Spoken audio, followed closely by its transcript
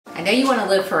I know you want to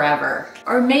live forever,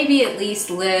 or maybe at least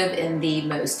live in the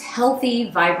most healthy,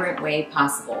 vibrant way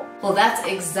possible. Well, that's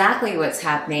exactly what's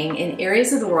happening in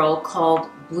areas of the world called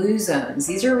blue zones.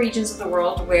 These are regions of the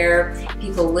world where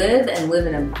people live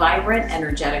in a vibrant,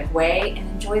 energetic way and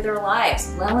enjoy their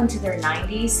lives well into their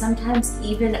 90s, sometimes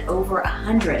even over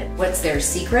 100. What's their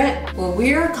secret? Well,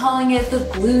 we're calling it the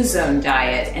blue zone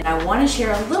diet, and I want to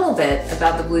share a little bit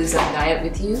about the blue zone diet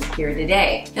with you here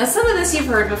today. Now, some of this you've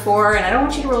heard before, and I don't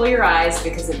want you to roll your eyes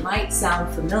because it might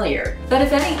sound familiar, but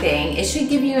if anything, it should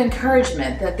give you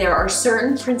encouragement that there are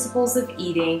certain principles of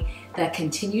eating that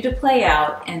continue to play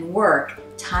out and work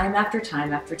time after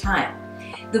time after time.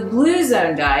 The blue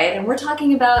zone diet, and we're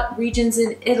talking about regions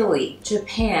in Italy,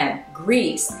 Japan,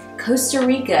 Greece, Costa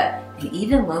Rica, and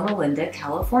even Loma Linda,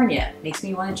 California. Makes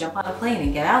me want to jump on a plane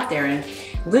and get out there and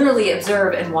literally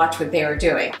observe and watch what they are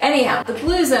doing. Anyhow, the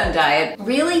blue zone diet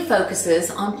really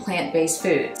focuses on plant-based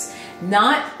foods.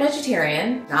 Not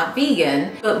vegetarian, not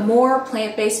vegan, but more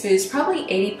plant-based foods, probably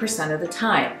 80% of the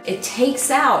time. It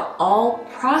takes out all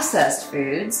processed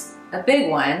foods. A big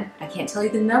one, I can't tell you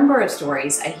the number of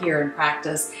stories I hear in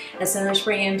practice at Center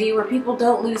Spring MD where people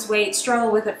don't lose weight,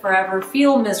 struggle with it forever,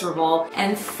 feel miserable,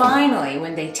 and finally,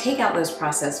 when they take out those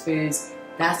processed foods,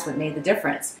 that's what made the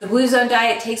difference. The blue zone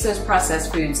diet takes those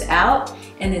processed foods out,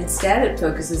 and instead it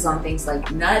focuses on things like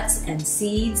nuts and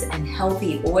seeds and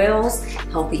healthy oils,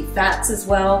 healthy fats as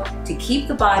well, to keep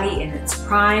the body in its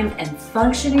prime and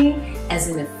functioning as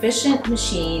an efficient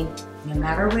machine no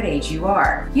matter what age you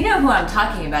are. You know who I'm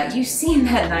talking about. You've seen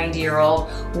that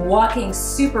 90-year-old walking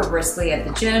super briskly at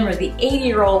the gym, or the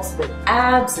 80-year-olds with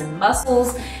abs and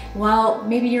muscles. Well,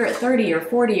 maybe you're at 30 or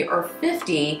 40 or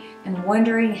 50 and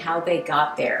wondering how they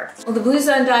got there. Well, the blue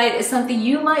zone diet is something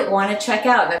you might want to check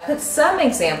out. And I put some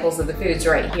examples of the foods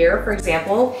right here. For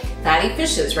example, fatty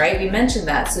fishes, right? We mentioned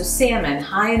that. So salmon,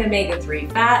 high in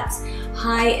omega-3 fats,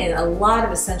 high in a lot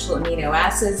of essential amino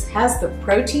acids, has the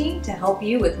protein to help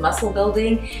you with muscle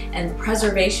building and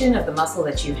preservation of the muscle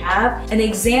that you have. An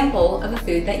example of a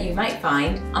food that you might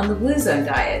find on the blue zone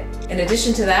diet. In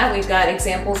addition to that, we've got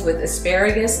examples with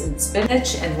asparagus and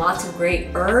spinach and lots of great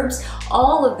herbs.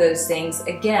 All of those things,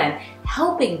 again,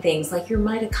 helping things like your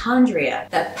mitochondria,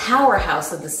 that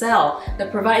powerhouse of the cell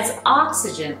that provides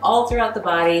oxygen all throughout the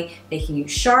body, making you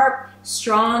sharp,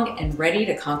 strong, and ready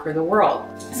to conquer the world.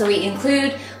 So we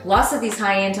include lots of these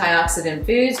high antioxidant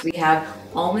foods. We have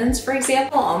almonds, for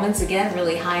example. Almonds, again,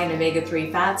 really high in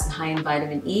omega-3 fats and high in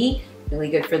vitamin E, really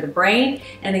good for the brain.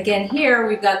 And again, here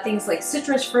we've got things like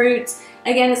citrus fruits.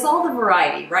 Again, it's all the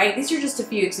variety, right? These are just a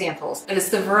few examples, but it's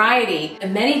the variety of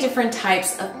many different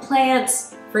types of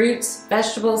plants, fruits,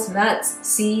 vegetables, nuts,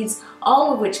 seeds,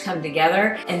 all of which come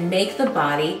together and make the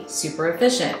body super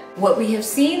efficient. What we have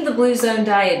seen the blue zone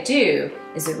diet do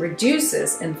is it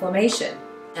reduces inflammation.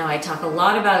 Now, I talk a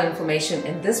lot about inflammation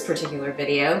in this particular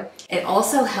video. It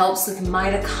also helps with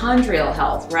mitochondrial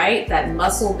health, right? That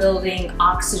muscle building,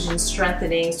 oxygen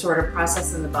strengthening sort of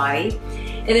process in the body.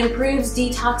 It improves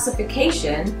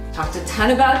detoxification. Talked a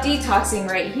ton about detoxing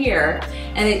right here.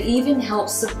 And it even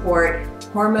helps support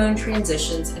hormone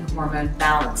transitions and hormone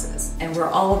balances. And we're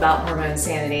all about hormone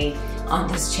sanity on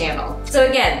this channel. So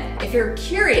again, if you're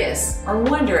curious or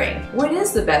wondering what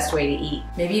is the best way to eat,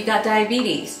 maybe you've got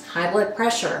diabetes, high blood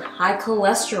pressure, high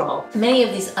cholesterol, many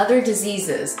of these other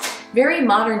diseases, very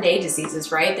modern day diseases,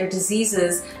 right? They're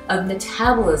diseases of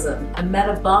metabolism, a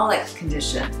metabolic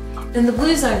condition. Then the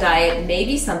blue zone diet may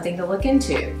be something to look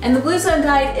into. And the blue zone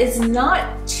diet is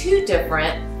not too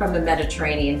different from the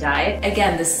Mediterranean diet.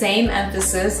 Again, the same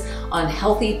emphasis on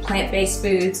healthy plant-based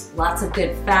foods, lots of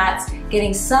good fats,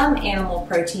 getting some animal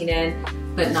protein in,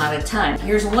 but not a ton.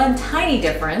 Here's one tiny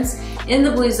difference. In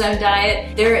the blue zone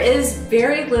diet, there is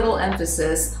very little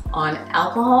emphasis on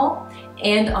alcohol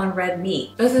and on red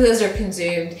meat. Both of those are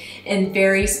consumed in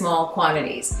very small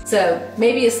quantities. So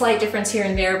maybe a slight difference here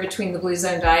and there between the blue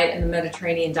zone diet and the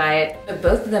Mediterranean diet, but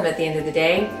both of them at the end of the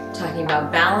day, talking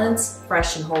about balance,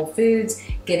 fresh and whole foods,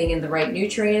 getting in the right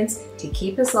nutrients to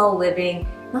keep us all living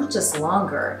not just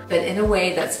longer, but in a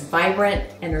way that's vibrant,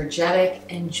 energetic,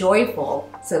 and joyful,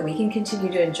 so that we can continue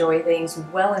to enjoy things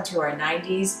well into our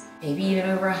 90s, maybe even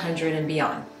over 100 and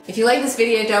beyond. If you like this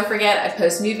video, don't forget I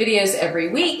post new videos every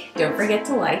week. Don't forget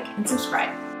to like and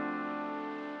subscribe.